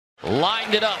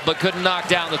Lined it up, but couldn't knock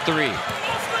down the three.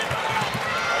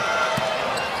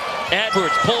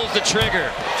 Edwards pulls the trigger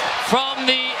from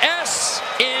the S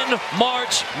in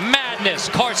March Madness.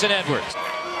 Carsen Edwards.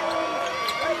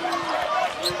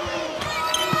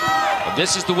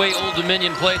 This is the way Old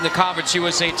Dominion played in the Conference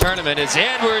USA tournament as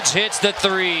Edwards hits the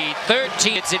three.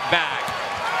 13 hits it back.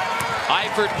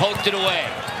 Eifert poked it away.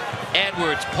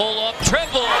 Edwards pull up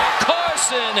triple.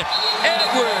 Carsen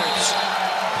Edwards.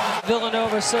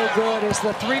 Villanova so good as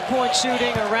the three-point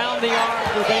shooting around the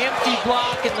arc with the empty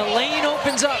block and the lane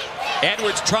opens up.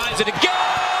 Edwards tries it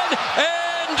again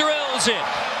and drills it.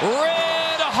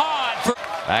 Red hot.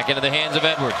 Back into the hands of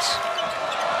Edwards.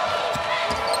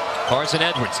 Carsen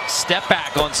Edwards, step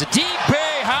back on Sadiq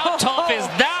Bey. How tough is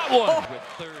that one? With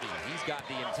 30, he's got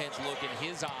the intense look in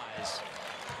his eyes,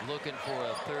 looking for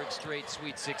a third straight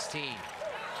Sweet 16.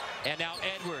 And now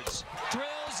Edwards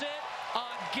drills it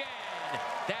again.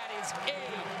 That is 8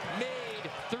 made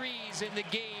threes in the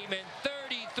game and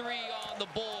 33 on the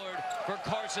board for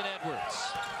Carsen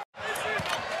Edwards.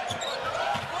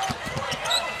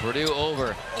 Purdue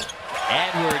over.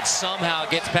 Edwards somehow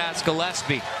gets past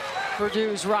Gillespie.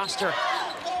 Purdue's roster.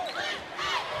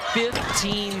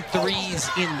 15 threes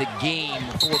in the game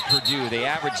for Purdue. They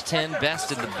average 10,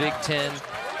 best in the Big Ten.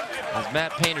 As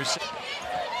Matt Painter said.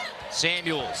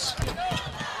 Samuels.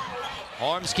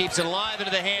 Arms keeps it alive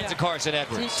into the hands of Carsen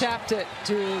Edwards. He tapped it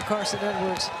to Carsen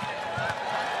Edwards.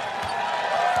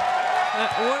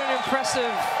 What an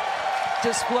impressive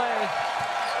display.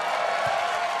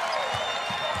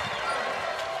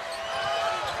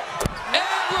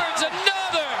 Edwards,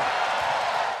 another!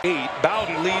 8.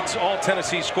 Bowden leads all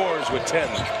Tennessee scorers with 10.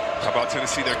 How about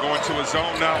Tennessee? They're going to a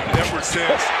zone now, and Edwards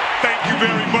says, thank you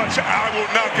very much. I will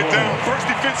knock it down. First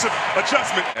defensive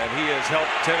adjustment. And he has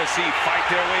helped Tennessee fight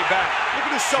their way back. Look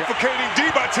at this suffocating D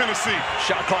by Tennessee.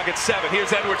 Shot clock at 7. Here's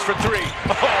Edwards for 3. Oh,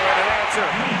 and an answer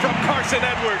from Carsen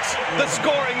Edwards, the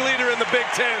scoring leader in the Big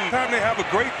Ten. Every time they have a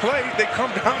great play, they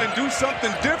come down and do something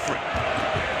different.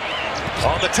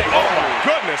 On the take. Oh, my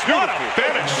goodness. What a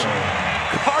finish.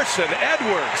 Carsen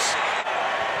Edwards.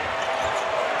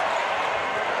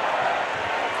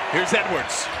 Here's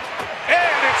Edwards.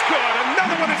 And it's good.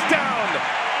 Another one is down.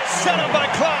 Set up by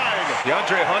Klein.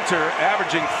 DeAndre Hunter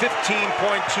averaging 15.2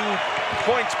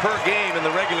 points per game in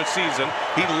the regular season.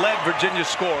 He led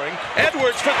Virginia's scoring.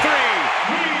 Edwards for 3.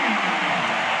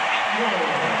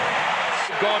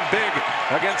 Gone big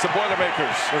against the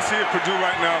Boilermakers. Let's see if Purdue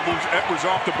right now moves Edwards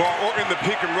off the ball or in the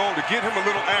pick and roll to get him a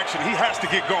little action. He has to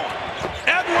get going.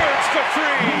 Edwards for 3.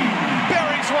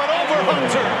 Buries one over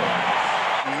Hunter.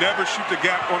 Never shoot the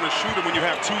gap on a shooter when you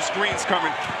have 2 screens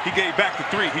coming. He gave back the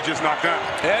 3. He just knocked down.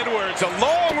 Edwards, a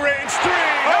long-range 3.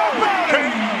 Oh, okay.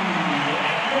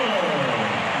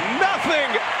 Nothing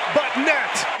but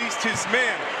net. He's his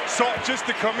man. Sought just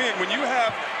to come in. When you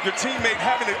have your teammate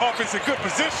having the offense in good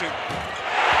position.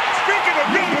 Speaking of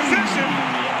good position,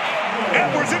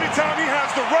 Edwards, anytime he has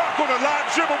the rock on a live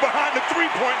dribble behind the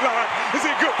three-point line, is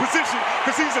in good position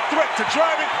because he's a threat to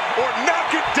drive it or knock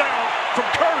it down from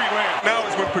Curry land. Now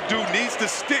is when Purdue needs to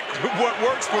stick to what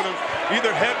works for them. Either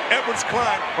head Edwards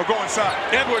climb or go inside.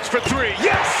 Edwards for 3.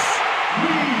 Yes!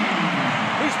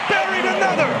 He's buried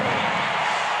another.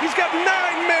 He's got 9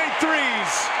 made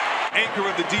threes. Anchor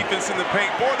of the defense in the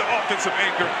paint or the offensive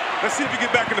anchor. Let's see if you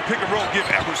get back in the pick and roll, give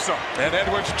Edwards some. And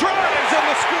Edwards drives and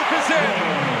the scoop is in.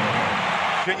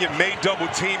 Virginia may double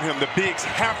team him. The bigs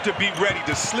have to be ready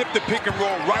to slip the pick and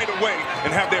roll right away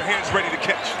and have their hands ready to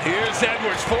catch. Here's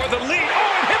Edwards for the lead.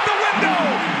 Oh, it hit the window!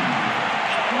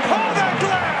 Call that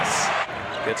glass!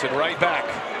 Gets it right back.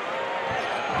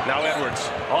 Now Edwards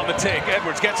on the take.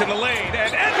 Edwards gets in the lane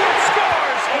and Edwards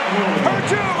scores!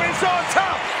 Purdue is on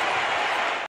top!